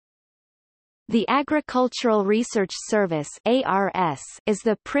The Agricultural Research Service (ARS) is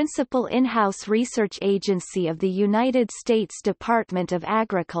the principal in-house research agency of the United States Department of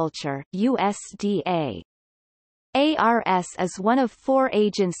Agriculture (USDA). ARS is one of 4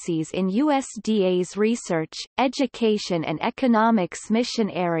 agencies in USDA's Research, Education and Economics mission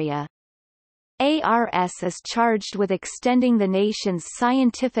area. ARS is charged with extending the nation's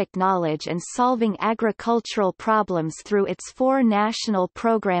scientific knowledge and solving agricultural problems through its 4 national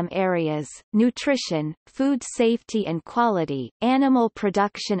program areas: nutrition, food safety and quality, animal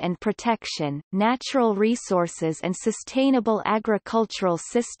production and protection, natural resources and sustainable agricultural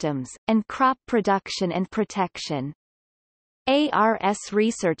systems, and crop production and protection. ARS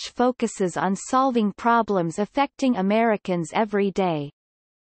research focuses on solving problems affecting Americans every day.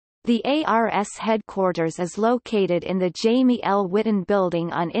 The ARS headquarters is located in the Jamie L. Whitten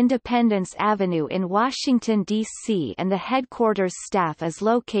Building on Independence Avenue in Washington, D.C. and the headquarters staff is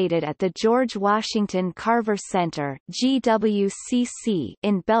located at the George Washington Carver Center (GWCC)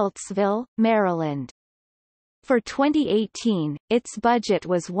 in Beltsville, Maryland. For 2018, its budget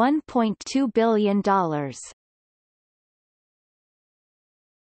was $1.2 billion.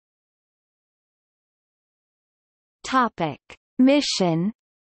 Topic: Mission.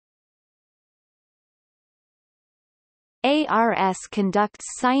 ARS conducts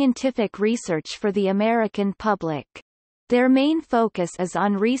scientific research for the American public. Their main focus is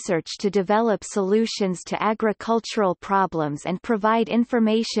on research to develop solutions to agricultural problems and provide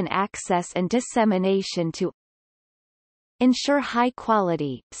information access and dissemination to ensure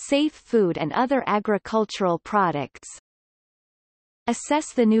high-quality, safe food and other agricultural products,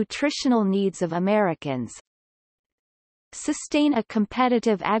 assess the nutritional needs of Americans, sustain a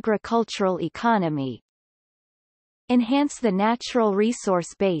competitive agricultural economy, enhance the natural resource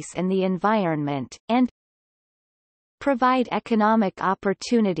base and the environment, and provide economic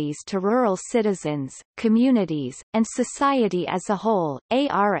opportunities to rural citizens, communities, and society as a whole.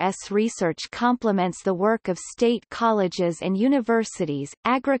 ARS research complements the work of state colleges and universities,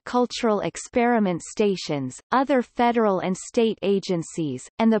 agricultural experiment stations, other federal and state agencies,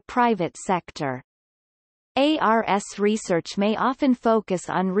 and the private sector. ARS research may often focus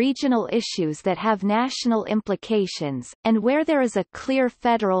on regional issues that have national implications, and where there is a clear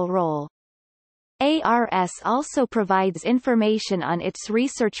federal role. ARS also provides information on its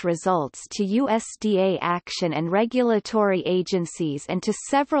research results to USDA action and regulatory agencies and to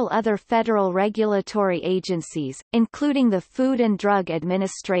several other federal regulatory agencies, including the Food and Drug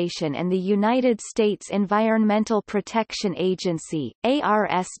Administration and the United States Environmental Protection Agency.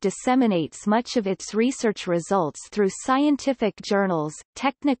 ARS disseminates much of its research results through scientific journals,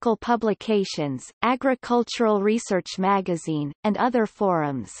 technical publications, Agricultural Research Magazine, and other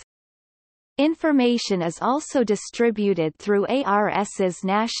forums. Information is also distributed through ARS's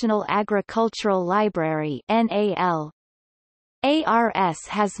National Agricultural Library (NAL). ARS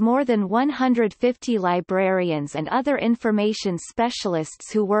has more than 150 librarians and other information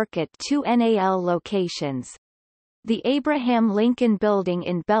specialists who work at 2 NAL locations: the Abraham Lincoln Building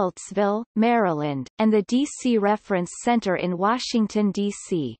in Beltsville, Maryland, and the D.C. Reference Center in Washington,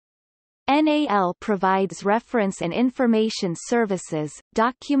 D.C. NAL provides reference and information services,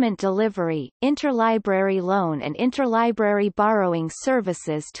 document delivery, interlibrary loan and interlibrary borrowing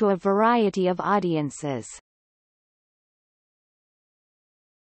services to a variety of audiences.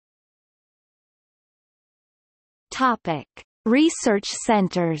 Topic: Research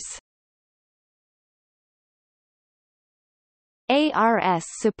centers. ARS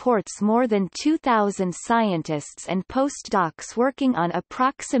supports more than 2,000 scientists and postdocs working on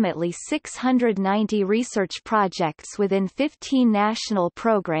approximately 690 research projects within 15 national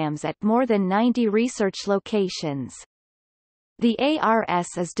programs at more than 90 research locations. The ARS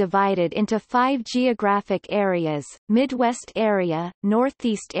is divided into 5 geographic areas: Midwest Area,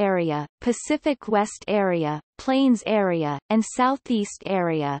 Northeast Area, Pacific West Area, Plains Area, and Southeast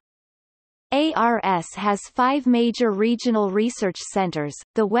Area. ARS has 5 major regional research centers: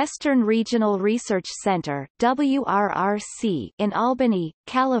 the Western Regional Research Center (WRRC) in Albany,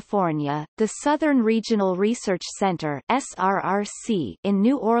 California, the Southern Regional Research Center (SRRC) in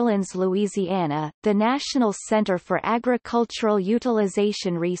New Orleans, Louisiana, the National Center for Agricultural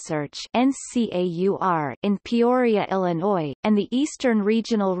Utilization Research (NCAUR) in Peoria, Illinois, and the Eastern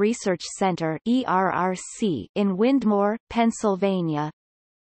Regional Research Center (ERRC) in Windmore, Pennsylvania.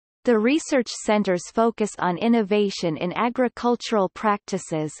 The research centers focus on innovation in agricultural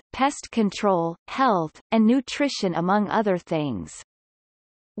practices, pest control, health, and nutrition among other things.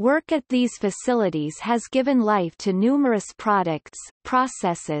 Work at these facilities has given life to numerous products,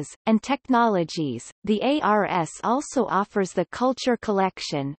 processes, and technologies. The ARS also offers the Culture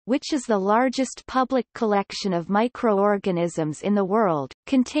Collection, which is the largest public collection of microorganisms in the world,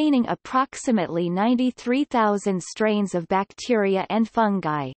 containing approximately 93,000 strains of bacteria and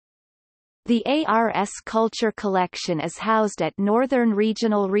fungi. The ARS Culture Collection is housed at Northern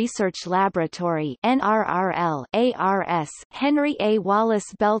Regional Research Laboratory NRRL ARS Henry A.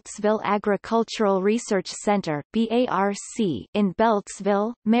 Wallace Beltsville Agricultural Research Center BARC in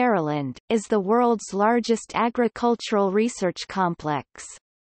Beltsville, Maryland, is the world's largest agricultural research complex.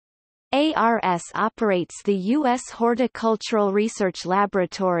 ARS operates the U.S. Horticultural Research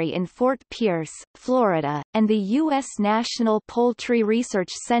Laboratory in Fort Pierce, Florida, and the U.S. National Poultry Research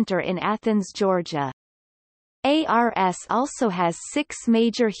Center in Athens, Georgia. ARS also has 6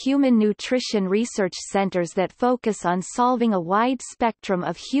 major human nutrition research centers that focus on solving a wide spectrum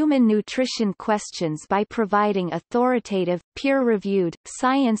of human nutrition questions by providing authoritative, peer-reviewed,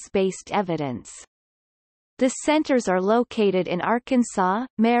 science-based evidence. The centers are located in Arkansas,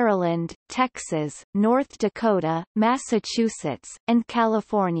 Maryland, Texas, North Dakota, Massachusetts, and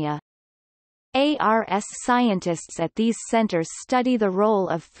California. ARS scientists at these centers study the role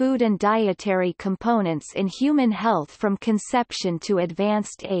of food and dietary components in human health from conception to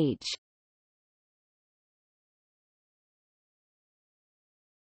advanced age.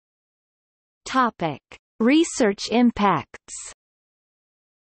 Topic: Research impacts.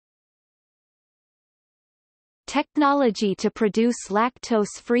 Technology to produce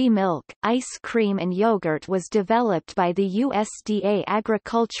lactose-free milk, ice cream and yogurt was developed by the USDA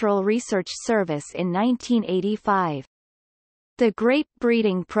Agricultural Research Service in 1985. The grape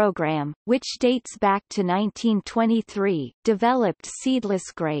breeding program, which dates back to 1923, developed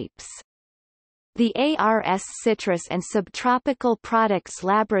seedless grapes. The ARS Citrus and Subtropical Products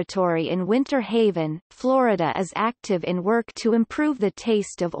Laboratory in Winter Haven, Florida is active in work to improve the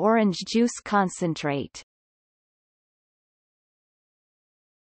taste of orange juice concentrate.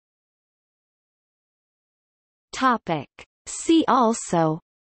 Topic. See also: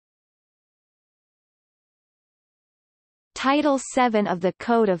 Title VII of the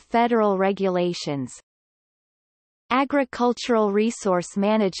Code of Federal Regulations, Agricultural Resource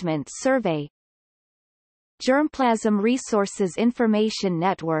Management Survey, Germplasm Resources Information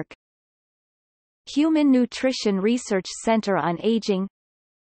Network, Human Nutrition Research Center on Aging,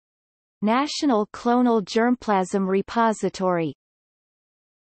 National Clonal Germplasm Repository,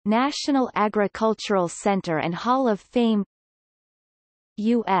 National Agricultural Center and Hall of Fame,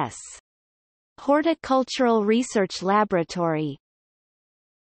 U.S. Horticultural Research Laboratory,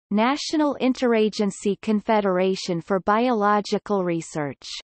 National Interagency Confederation for Biological Research.